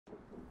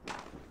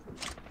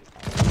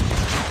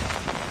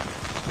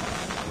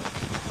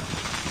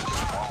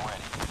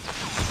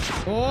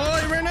Oh,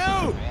 he ran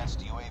out!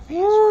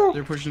 Woo.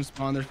 They're pushing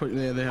spawn. They're pushing.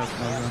 They have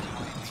spawn now.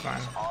 It's fine.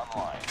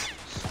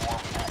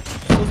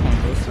 Still spawn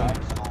close though.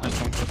 That's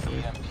spawn close to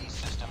lead.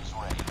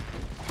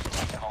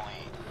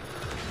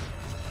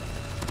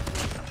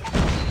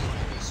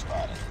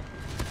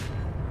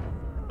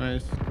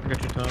 Nice. I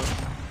got your top.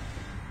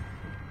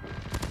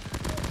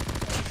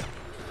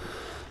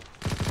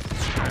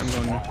 I'm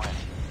going.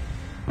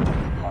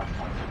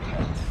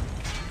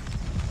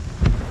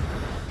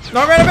 No,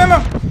 I ran out of ammo!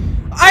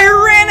 I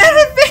ran out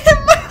of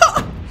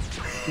ammo!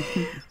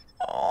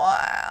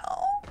 Wow.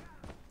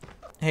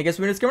 Hey guys,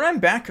 what's going on? I'm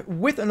back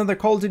with another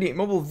Call of Duty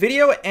mobile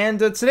video, and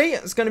today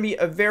it's going to be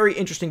a very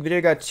interesting video.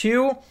 I got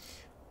two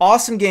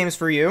awesome games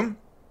for you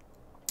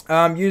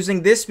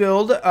using this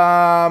build.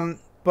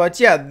 But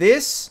yeah,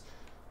 this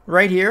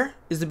right here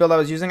is the build I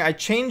was using. I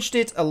changed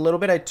it a little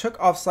bit. I took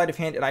off sleight of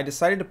hand and I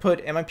decided to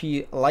put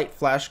MIP light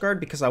flash guard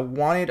because I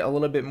wanted a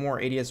little bit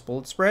more ADS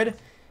bullet spread.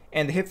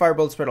 And the hipfire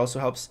bullet spread also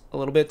helps a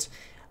little bit.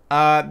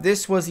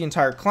 This was the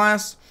entire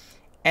class.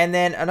 And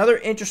then another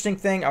interesting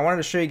thing I wanted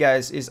to show you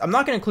guys is, I'm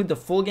not going to include the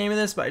full game of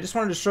this, but I just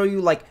wanted to show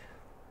you like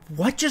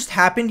what just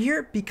happened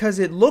here, because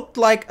it looked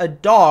like a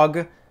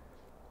dog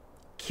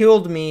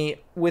killed me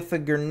with a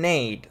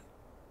grenade.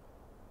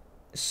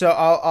 So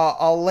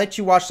I'll let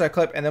you watch that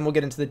clip and then we'll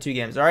get into the two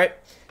games. All right.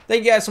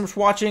 Thank you guys so much for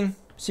watching.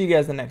 See you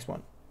guys in the next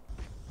one.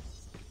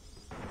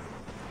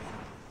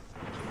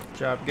 Good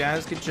job,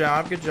 guys. Good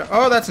job. Good job.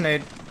 Oh, that's an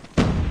aid.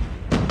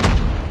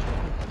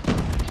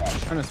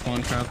 Trying to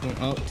spawn trap them.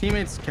 Oh,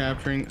 teammates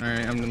capturing. All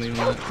right, I'm gonna leave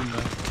that.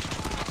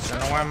 I don't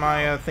know why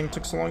my thing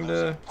took so long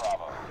to.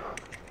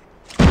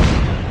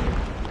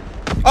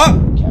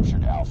 Oh!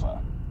 Captured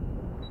Alpha.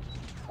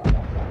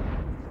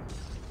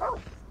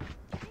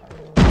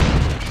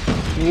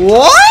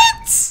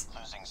 What?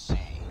 Losing C.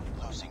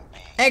 Losing B.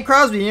 Hey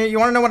Crosby, you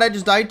want to know what I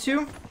just died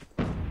to?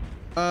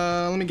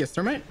 Let me guess.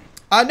 Thermite?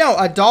 No,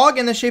 a dog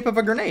in the shape of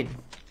a grenade.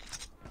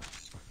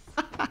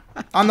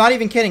 I'm not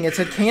even kidding. It's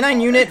a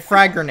canine unit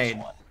frag grenade.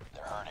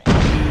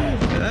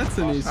 That's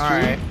an easy.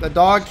 Alright, the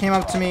dog came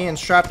up to me and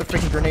strapped the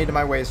freaking grenade to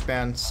my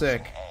waistband.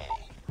 Sick.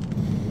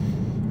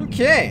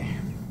 Okay.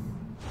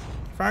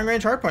 Firing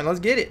range hardpoint, let's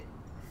get it.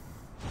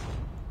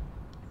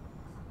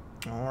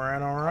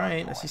 Alright,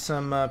 alright. I see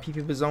some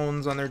PP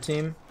zones on their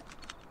team.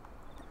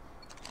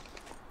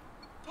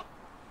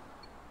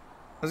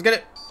 Let's get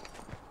it.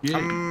 Yeah.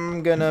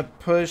 I'm gonna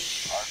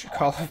push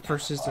Call of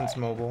Persistence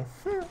mobile.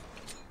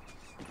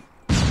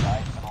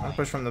 I'll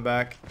push from the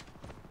back.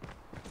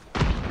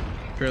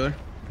 Trailer.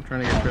 I'm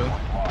trying to get trailer.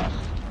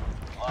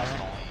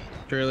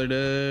 Trailer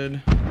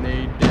dead.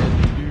 Nade dead.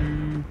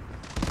 Two.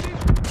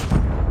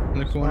 In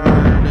the corner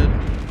dead.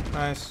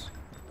 Nice.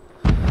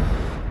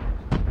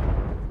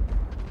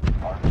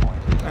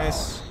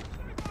 Nice.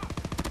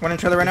 One in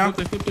trailer right now.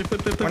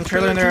 One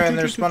trailer in there, and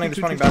they're spawning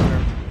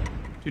bathroom.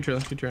 Two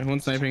trailer. One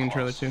sniping and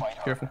trailer two.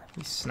 Careful.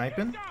 He's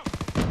sniping?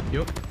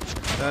 Yup.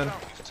 Dead.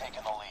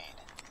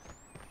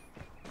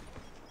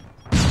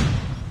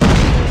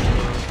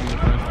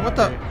 What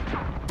the?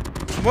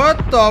 What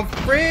the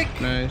freak?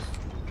 Nice.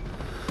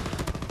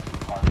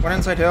 One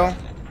inside hill.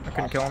 I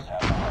couldn't kill him.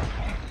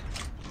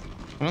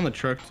 I'm on the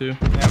truck too.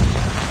 Yep.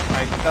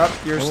 Up,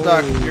 you're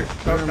stuck. You're,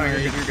 oh, no,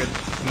 you're good.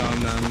 No,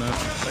 I'm not. I'm not.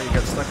 Oh, you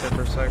got stuck there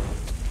for a sec.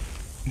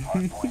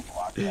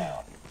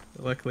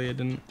 Luckily, I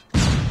didn't.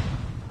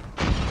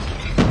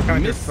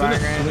 Coming through fire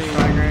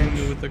range.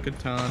 With the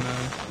katana.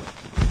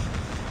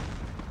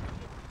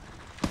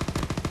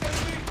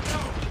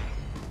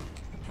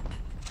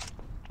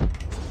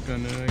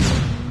 Gonna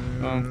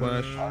get bomb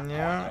flash.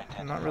 Yeah,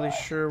 I'm not really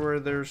sure where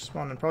they're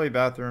spawning. Probably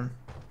bathroom.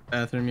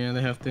 Bathroom, yeah,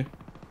 they have to.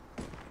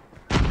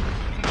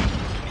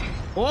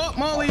 Oh,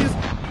 mollies!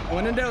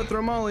 When in doubt,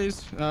 throw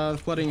mollies.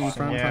 Flooding in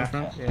front, Yeah,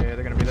 front. yeah,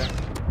 they're gonna be there.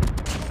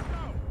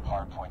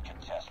 Hardpoint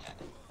contested.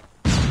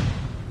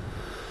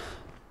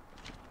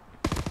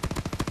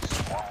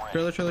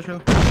 Trailer.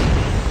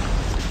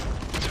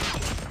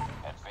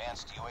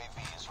 Advanced UAV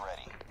is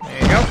ready. There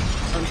you go.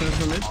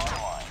 From mid.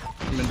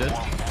 I'm in dead.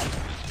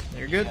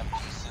 You're good.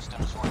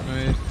 Systems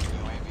ready. Nice.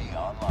 UAV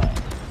online.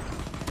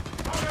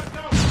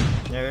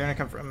 Yeah, they're gonna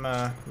come from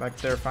back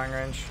there, firing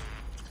range.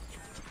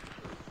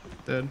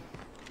 Dead.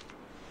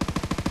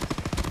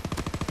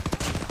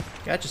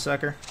 Gotcha,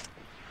 sucker.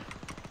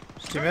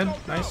 It's too mid.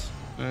 Nice.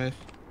 Nice.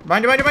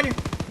 Behind you.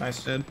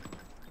 Nice. Dead.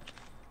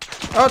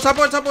 Oh, top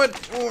wood.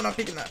 Oh, not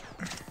peeking that.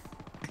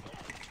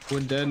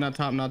 Wood dead, not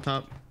top.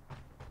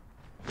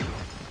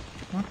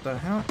 What the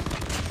hell?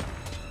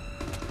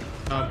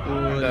 Top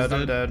I'm wood dead. is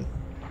I'm dead.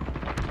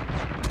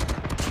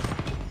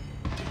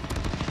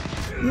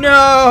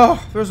 No!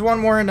 There's one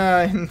more in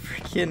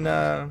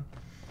freaking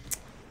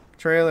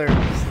trailer.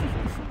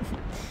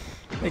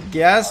 They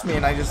gassed me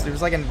and it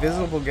was like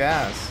invisible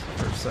gas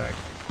for a sec.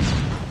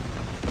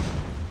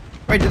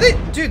 Wait,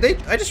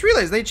 I just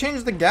realized they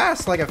changed the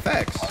gas like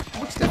effects. It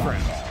looks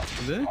different.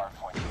 Is it?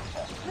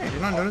 Hey, did you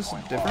not notice how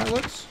different it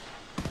looks?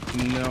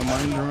 No,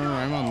 mine's running.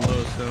 I'm on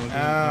low, so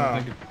I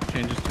don't think it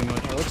changes too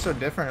much. It looks so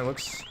different. It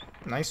looks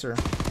nicer.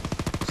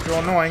 Still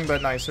annoying,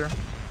 but nicer.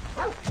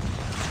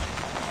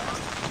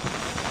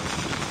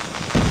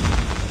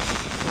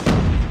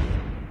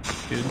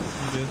 good.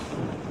 I'm good.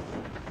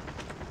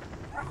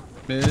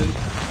 Mid.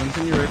 One's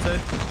in your right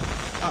side.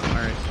 Oh,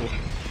 alright, cool.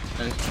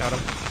 Nice. Got him.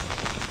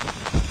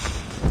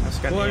 I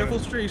just got Well, I the got full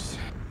streaks.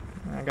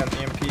 I got the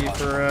MP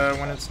for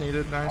when it's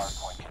needed. Nice.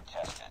 Hardpoint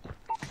contested.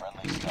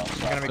 Friendly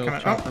They're gonna be So,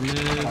 coming. chopper Oh, mid.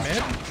 mid.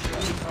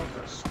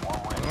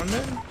 swarm ready. One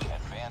mid.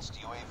 Advanced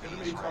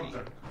UAV is ready.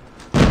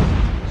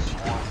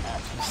 Swarm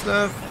active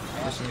Stuff.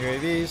 There's some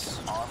UAVs.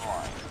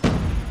 online.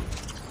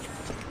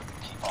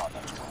 Keep on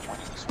them. We're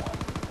winning this one.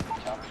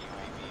 Counter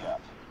UAV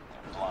up.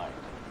 They're blind.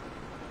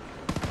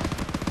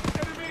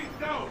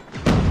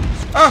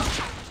 Oh!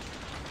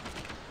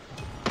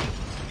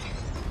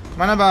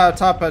 One up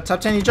top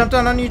 10. He jumped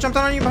down on you. Jumped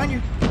down on you. Behind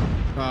you.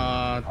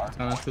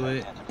 Katana too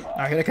late.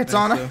 I hit a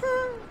katana.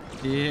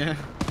 Yeah.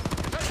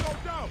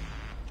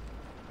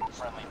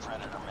 Friendly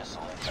Predator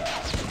missile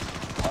inbound.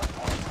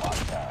 Hardpoint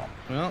locked down.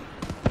 Well,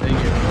 thank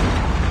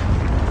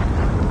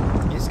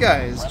you. These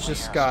guys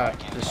just got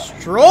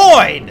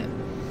destroyed.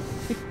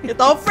 Get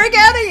the freak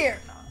out of here.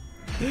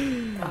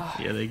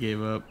 Yeah, they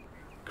gave up.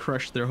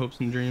 Crushed their hopes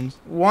and dreams.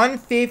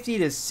 150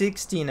 to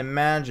 16.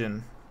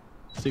 Imagine.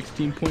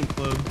 16-point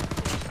club.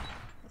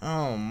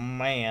 Oh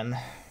man.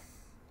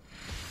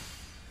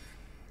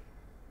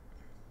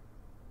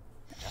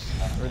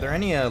 Were there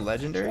any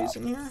legendaries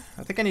in here?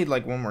 I think I need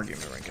like one more game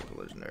to rank up a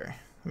legendary.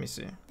 Let me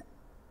see.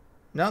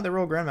 No, they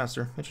roll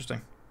Grandmaster.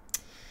 Interesting.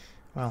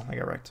 Well, I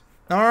got wrecked.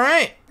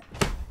 Alright.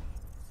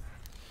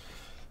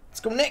 Let's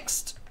go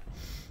next.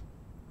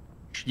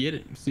 Get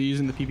it. So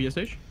using the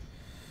PPSH?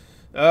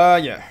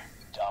 Yeah.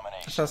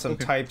 Domination. I saw some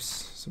Okay.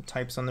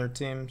 types on their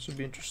team. Should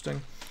be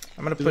interesting.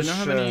 I'm gonna Do they push. not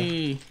have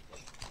any?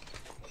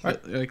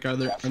 what? Like, are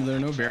there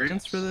no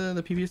variants for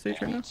the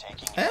PPSH right now?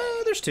 Taking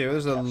There's two.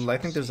 I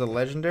think there's a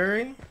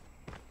legendary,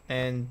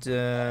 and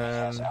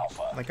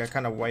like a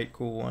kind of white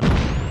cool one.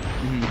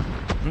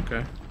 Mm-hmm.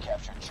 Okay.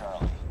 captured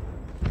Charlie.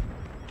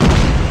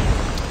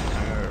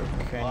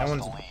 Okay, no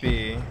one's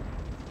B.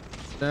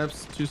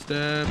 Steps, 2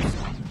 steps,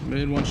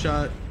 mid 1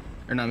 shot,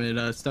 or not mid.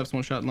 Steps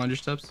 1 shot, laundry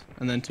steps,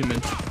 and then 2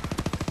 mid.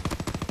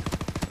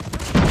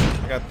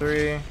 I got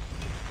 3.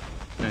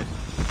 Nice.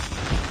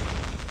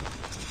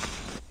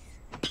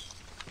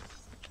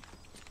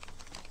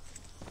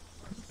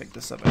 Pick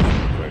this up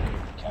actually real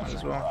quick. Might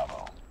as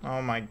well.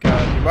 Oh my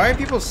god, dude, why are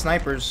people's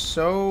snipers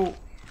so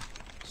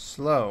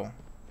slow?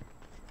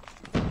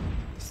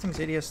 This thing's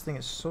ADS thing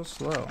is so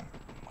slow.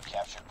 We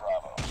captured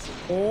Bravo.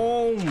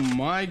 Oh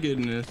my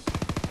goodness.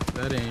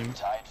 That aim.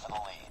 Tied for the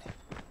lead.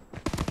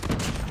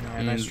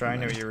 Yeah, nice try. I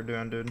knew what you were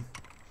doing, dude.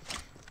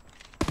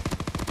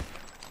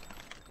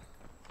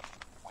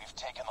 We've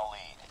taken the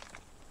lead.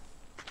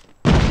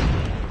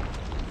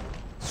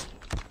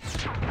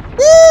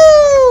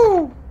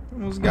 Woo!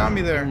 Almost got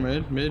me there.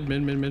 Mid.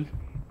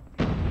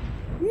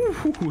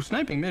 Ooh,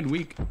 sniping mid,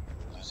 weak.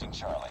 Losing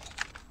Charlie.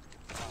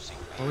 Losing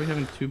B. Why are we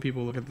having 2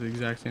 people look at the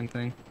exact same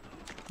thing?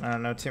 I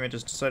don't know, teammate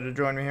just decided to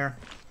join me here.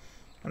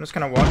 I'm just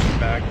kind of watching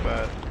back,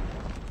 but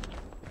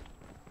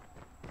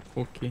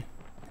Okay.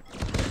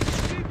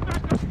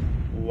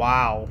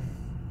 wow.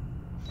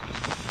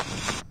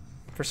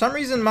 For some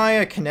reason,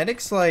 my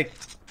kinetics like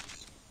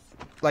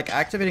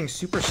activating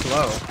super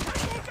slow.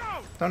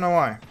 Don't know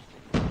why.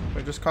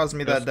 But it just caused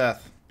me that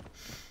death.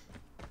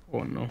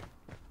 Oh no.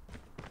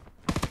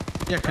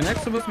 Yeah,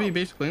 Connect's supposed to be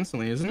basically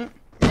instantly, isn't it?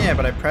 Yeah,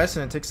 but I press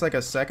and it takes like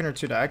a second or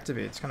 2 to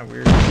activate. It's kind of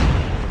weird.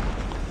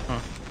 Huh.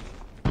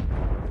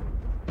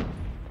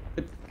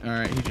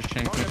 Alright, he just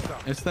shanked me.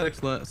 Aesthetics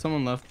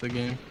someone left the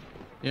game.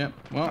 Yep.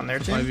 Well, On their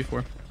team?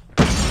 5v4.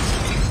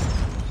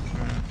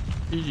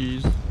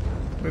 GG's.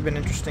 Would have been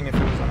interesting if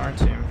it was on our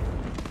team.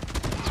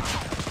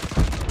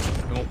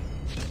 Nope.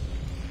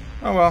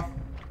 Oh well.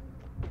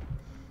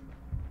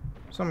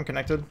 Someone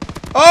connected.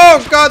 Oh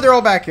god, they're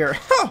all back here.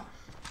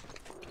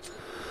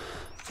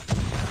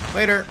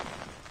 Later.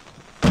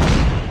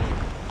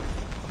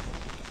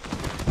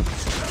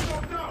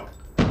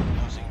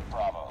 Losing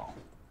Bravo.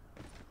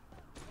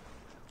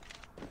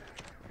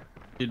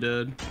 You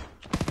did.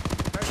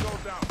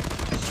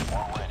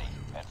 Swarm ready.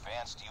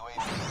 Advanced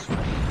UAVs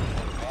ready.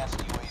 Advanced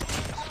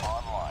UAVs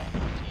online.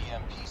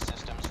 EMP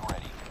systems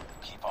ready.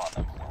 Keep on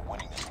them. We're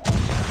winning this one.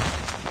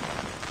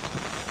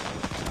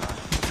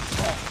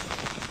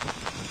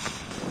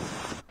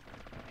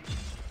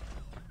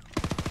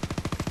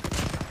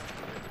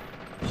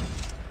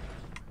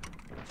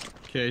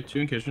 Okay, 2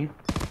 in kitchen.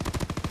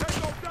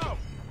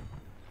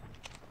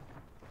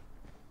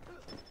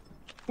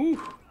 Ooh.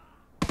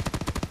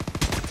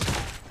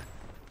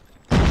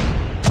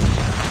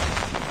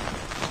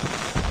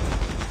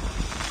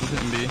 He's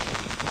hitting B.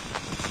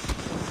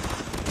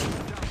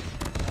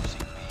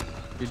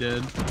 He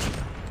did.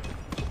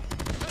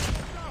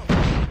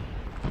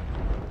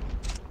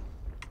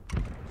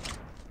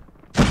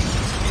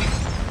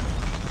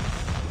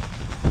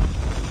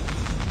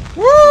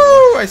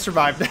 Woo! I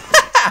survived.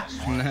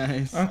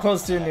 Nice. I'm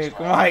close to a nuke.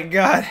 Oh my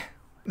god.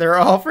 They're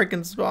all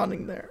freaking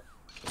spawning there.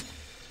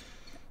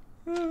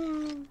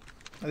 Are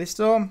they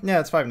still?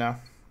 Yeah, it's 5 now.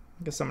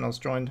 I guess someone else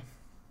joined.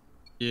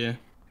 Yeah.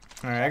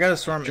 Alright, I got a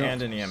storm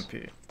and an EMP.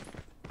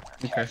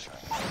 Okay.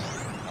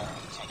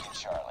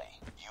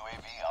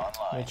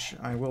 which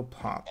I will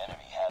pop.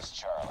 Enemy has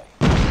Charlie.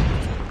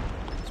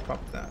 Let's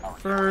pop that Our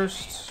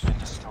first. UAV has been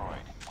destroyed.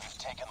 We've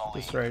taken the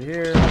lead. This right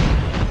here.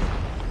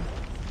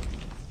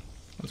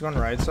 Let's go on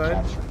the right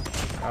side.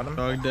 Got him.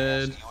 Dog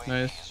dead. UAV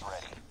Nice. is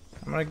ready.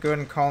 I'm gonna go ahead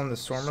and call in the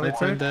storm really Right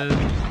side quick. dead.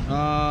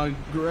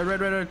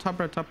 Red, top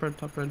red.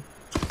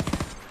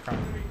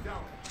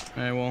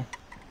 Alright, well,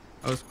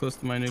 I was close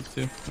to my nuke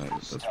too.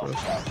 That's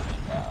rough.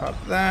 Pop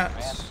that.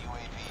 Advanced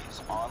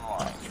UAVs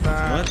online.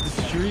 That. Let the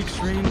streaks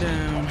rain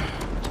down.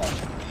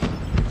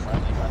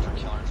 Friendly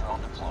hunter-killer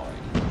drone deployed.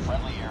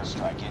 Friendly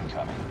airstrike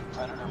incoming.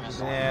 Predator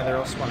missile. Yeah, they're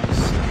all spawning.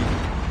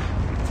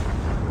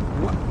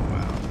 Wow.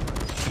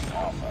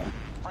 Alpha.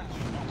 Friendly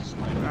nuke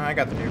spread. I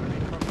got the nuke.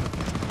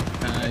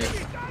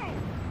 Nice.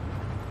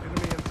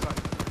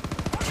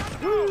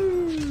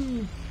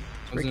 Woo!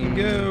 Freaking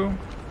go.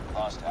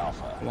 Lost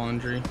Alpha.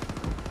 Laundry.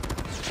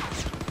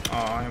 Oh,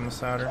 I almost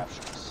had her.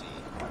 Captured C.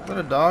 Is that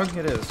a dog?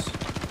 It is.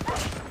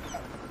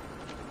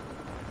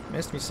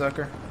 Missed me,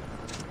 sucker.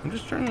 I'm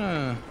just trying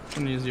to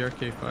use the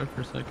RK5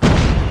 for a second.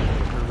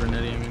 Or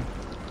Vernetti, I mean.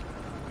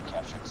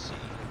 Captured C.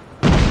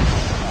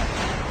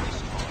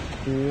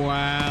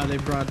 Wow, they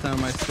brought down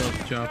my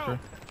stealth chopper.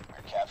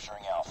 We're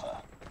capturing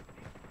Alpha.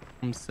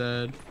 I'm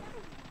sad.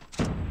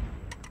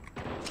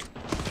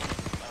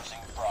 Losing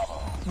Bravo.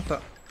 What the?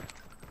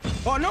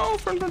 Oh no!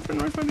 Front, right front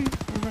of you.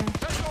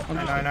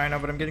 I know,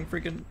 but I'm getting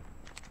freaking.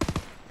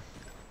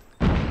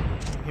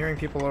 I'm hearing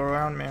people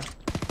around me.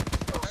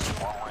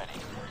 Swarm ready.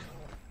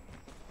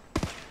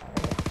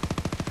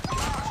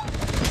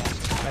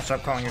 Nice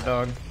job calling your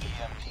dog.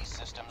 EMP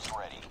systems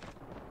ready.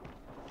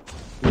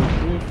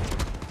 We're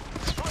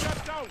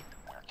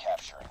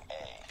capturing A.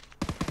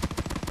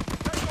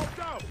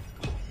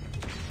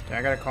 Okay,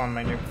 I gotta call in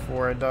my nuke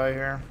before I die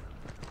here.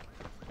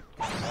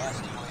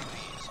 Advanced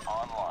UAVs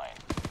online.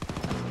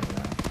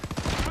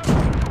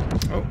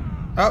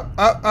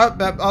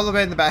 All the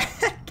way in the back.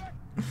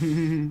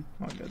 Oh,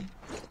 good.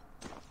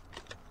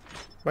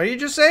 What did you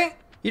just say?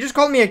 You just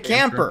called me a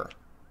camper.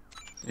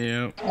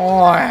 Yeah.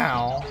 Oh,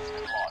 wow. Has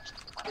been launched.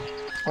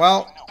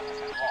 Well, Nuke has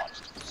been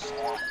launched.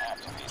 Swarm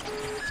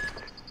activated.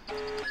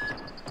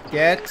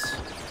 get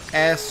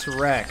S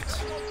wrecked.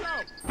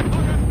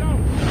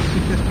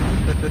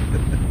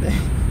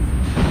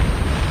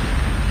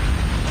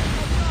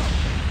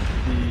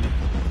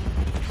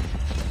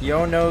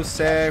 Yo no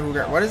say who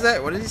got, what is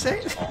that? What did he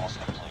say? Almost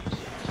complete.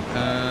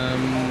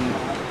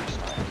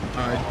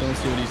 I don't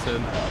see what he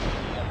said.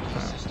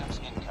 EMP systems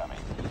incoming.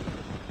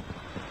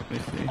 Let me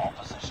see. All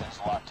positions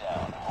locked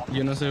down.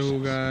 Yo no sé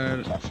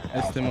jugar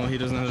este modo. He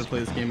doesn't know how to play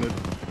this game mode. He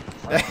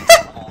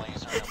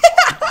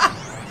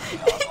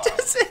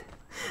doesn't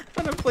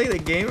want to play the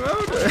game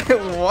mode?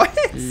 What?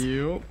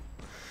 Yup.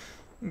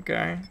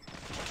 Okay.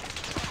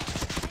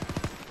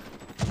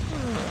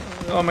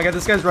 Oh my god,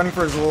 this guy's running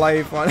for his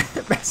life on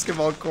a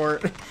basketball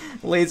court.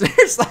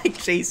 Lasers like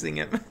chasing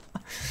him. Oh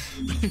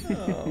my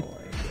god.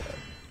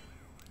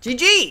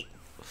 GG!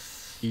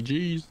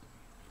 GG's.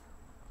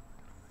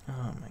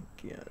 Oh my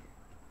god.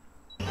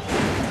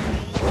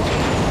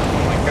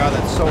 Oh my god,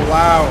 that's so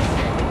loud.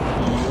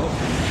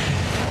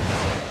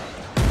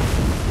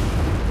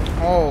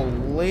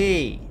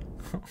 Holy.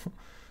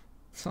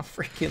 It's so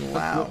freaking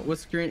loud. What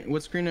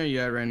screen are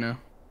you at right now?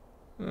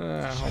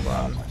 Hold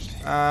on.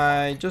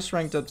 I just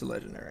ranked up to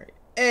legendary.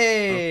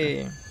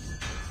 Hey! Okay.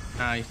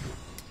 Nice.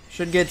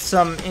 Should get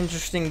some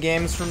interesting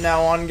games from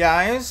now on,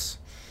 guys.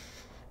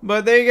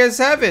 But there you guys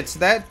have it.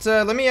 That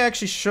let me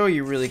actually show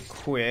you really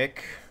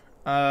quick.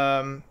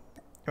 I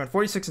went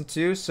 46 and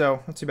 2,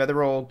 so not too bad. They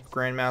were all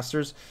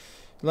grandmasters.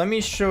 Let me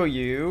show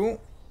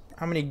you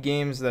how many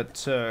games that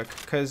took.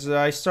 Cause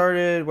I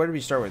started. What did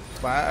we start with?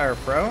 Plat or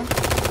pro?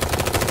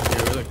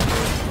 Yeah, really.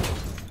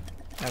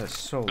 That is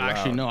so loud.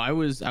 Actually, no. I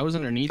was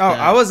underneath. Oh, that,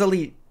 I was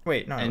elite.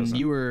 Wait, no. I And wasn't.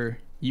 you were.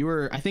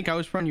 I think I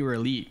was front. You were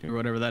elite or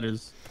whatever that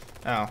is.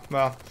 Oh,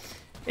 well,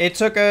 it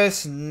took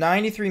us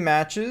 93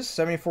 matches,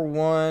 74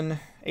 won,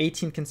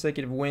 18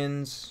 consecutive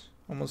wins,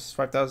 almost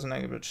 5,000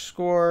 average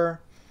score,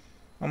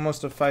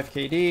 almost a 5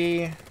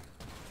 KD.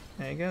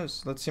 There he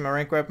goes. Let's see my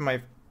rank weapon.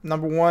 My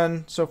number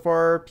 1 so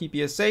far,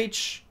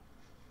 PPSH.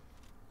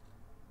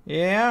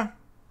 Yeah,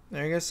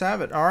 there you guys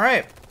have it. All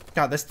right.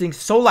 God, this thing's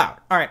so loud.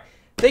 All right.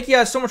 Thank you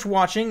guys so much for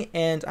watching,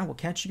 and I will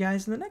catch you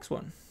guys in the next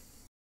one.